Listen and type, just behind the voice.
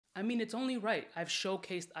I mean, it's only right. I've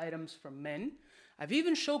showcased items for men. I've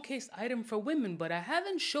even showcased items for women, but I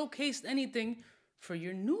haven't showcased anything for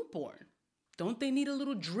your newborn. Don't they need a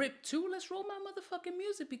little drip too? Let's roll my motherfucking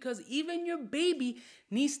music, because even your baby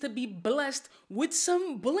needs to be blessed with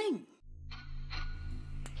some bling.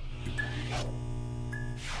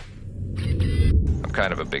 I'm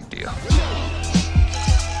kind of a big deal.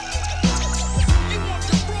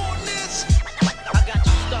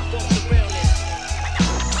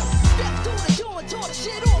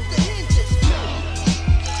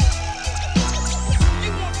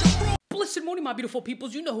 Good morning, my beautiful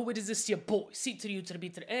peoples. You know who it is. It's your boy, C to the U to the B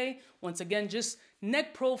to the A. Once again, just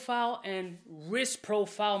neck profile and wrist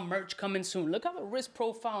profile merch coming soon. Look at the wrist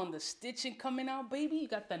profile and the stitching coming out, baby. You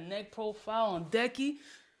got the neck profile on decky.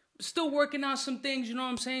 Still working on some things, you know what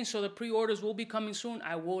I'm saying? So the pre-orders will be coming soon.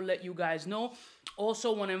 I will let you guys know.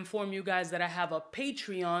 Also want to inform you guys that I have a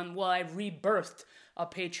Patreon. Well, I've rebirthed a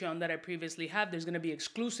Patreon that I previously had. There's going to be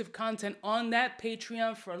exclusive content on that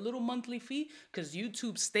Patreon for a little monthly fee, because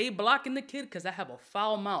YouTube stay blocking the kid because I have a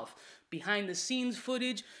foul mouth. Behind the scenes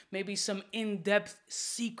footage, maybe some in-depth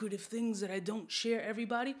secretive things that I don't share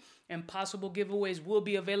everybody, and possible giveaways will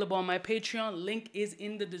be available on my Patreon. Link is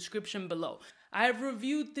in the description below. I've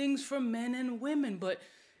reviewed things for men and women, but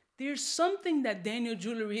there's something that Daniel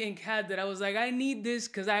Jewelry Inc. had that I was like, I need this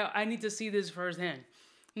because I need to see this firsthand.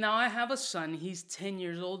 Now, I have a son. He's 10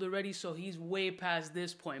 years old already, so he's way past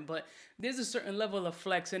this point. But there's a certain level of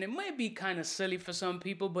flex, and it might be kind of silly for some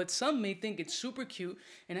people, but some may think it's super cute,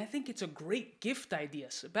 and I think it's a great gift idea.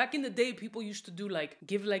 So back in the day, people used to do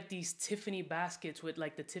give these Tiffany baskets with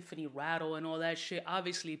like the Tiffany rattle and all that shit.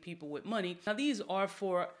 Obviously, people with money. Now, these are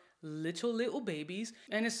for little babies,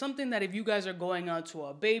 and it's something that if you guys are going out to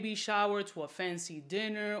a baby shower, to a fancy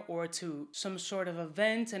dinner, or to some sort of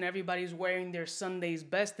event and everybody's wearing their Sunday's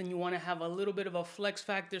best, and you want to have a little bit of a flex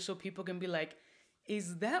factor so people can be like,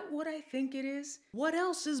 is that what I think it is? What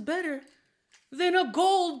else is better than a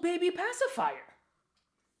gold baby pacifier?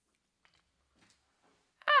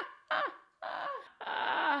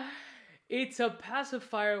 It's a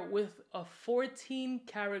pacifier with a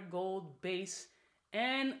 14-karat gold base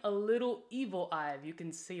and a little evil eye. You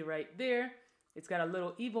can see right there, it's got a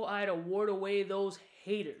little evil eye to ward away those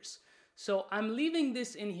haters. So I'm leaving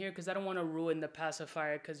this in here because I don't want to ruin the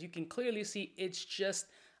pacifier, because you can clearly see it's just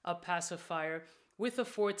a pacifier with a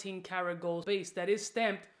 14-karat gold base that is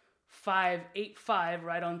stamped 585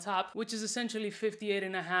 right on top, which is essentially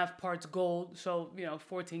 58.5 parts gold. So,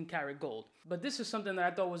 14-karat gold. But this is something that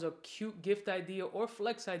I thought was a cute gift idea or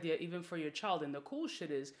flex idea even for your child. And the cool shit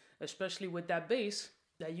is, especially with that base,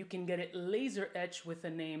 that you can get it laser etched with a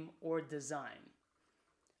name or design.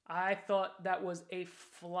 I thought that was a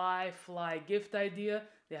fly gift idea.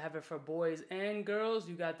 They have it for boys and girls.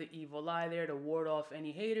 You got the evil eye there to ward off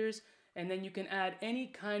any haters. And then you can add any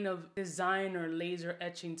kind of design or laser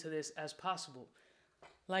etching to this as possible.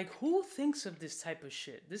 Like, who thinks of this type of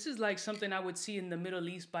shit? This is like something I would see in the Middle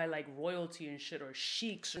East by like royalty and shit, or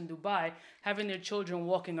sheiks in Dubai having their children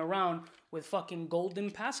walking around with fucking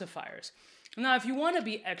golden pacifiers. Now, if you want to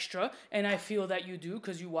be extra, and I feel that you do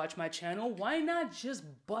because you watch my channel, why not just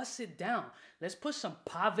bust it down? Let's put some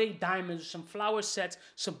pave diamonds, some flower sets,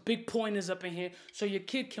 some big pointers up in here so your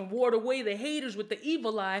kid can ward away the haters with the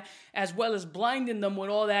evil eye, as well as blinding them with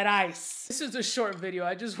all that ice. This is a short video.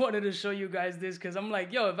 I just wanted to show you guys this because I'm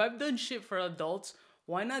like, yo, if I've done shit for adults,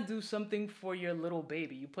 why not do something for your little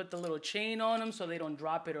baby? You put the little chain on them so they don't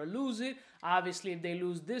drop it or lose it. Obviously, if they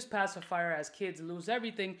lose this pacifier, as kids lose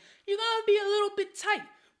everything, you're gonna be a little bit tight.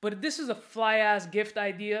 But if this is a fly-ass gift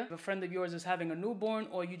idea, if a friend of yours is having a newborn,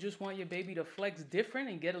 or you just want your baby to flex different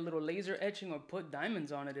and get a little laser etching or put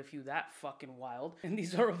diamonds on it if you that fucking wild, and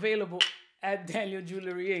these are available at Daniel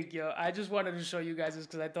Jewelry Inc., yo. I just wanted to show you guys this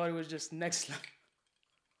because I thought it was just next level.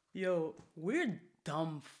 Yo, we're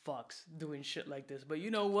dumb fucks doing shit like this, but you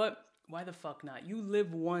know what? Why the fuck not? You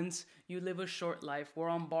live once, you live a short life, we're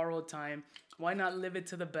on borrowed time. Why not live it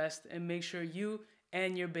to the best and make sure you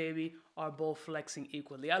and your baby are both flexing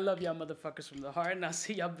equally? I love y'all motherfuckers from the heart, and I'll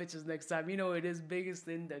see y'all bitches next time. You know it is biggest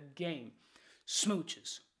in the game.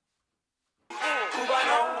 Smooches.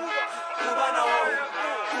 CUBAKNOW,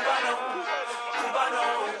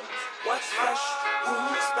 what's fresh,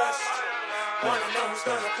 who's best? One of them's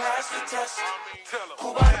gonna pass the test.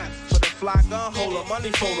 For the fly gun holder,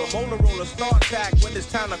 money folder, molar roller, start tag when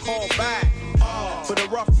it's time to call back. For the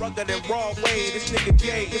rough, rugged, and raw way, this nigga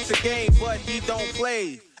Jay, it's a game, but he don't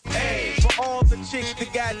play. Hey, for all the chicks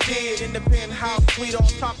that got dead in the penthouse suite on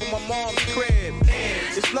top of my mom's crib.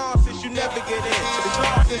 It's nonsense you never get in. It's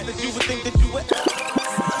nonsense that you would think that you would.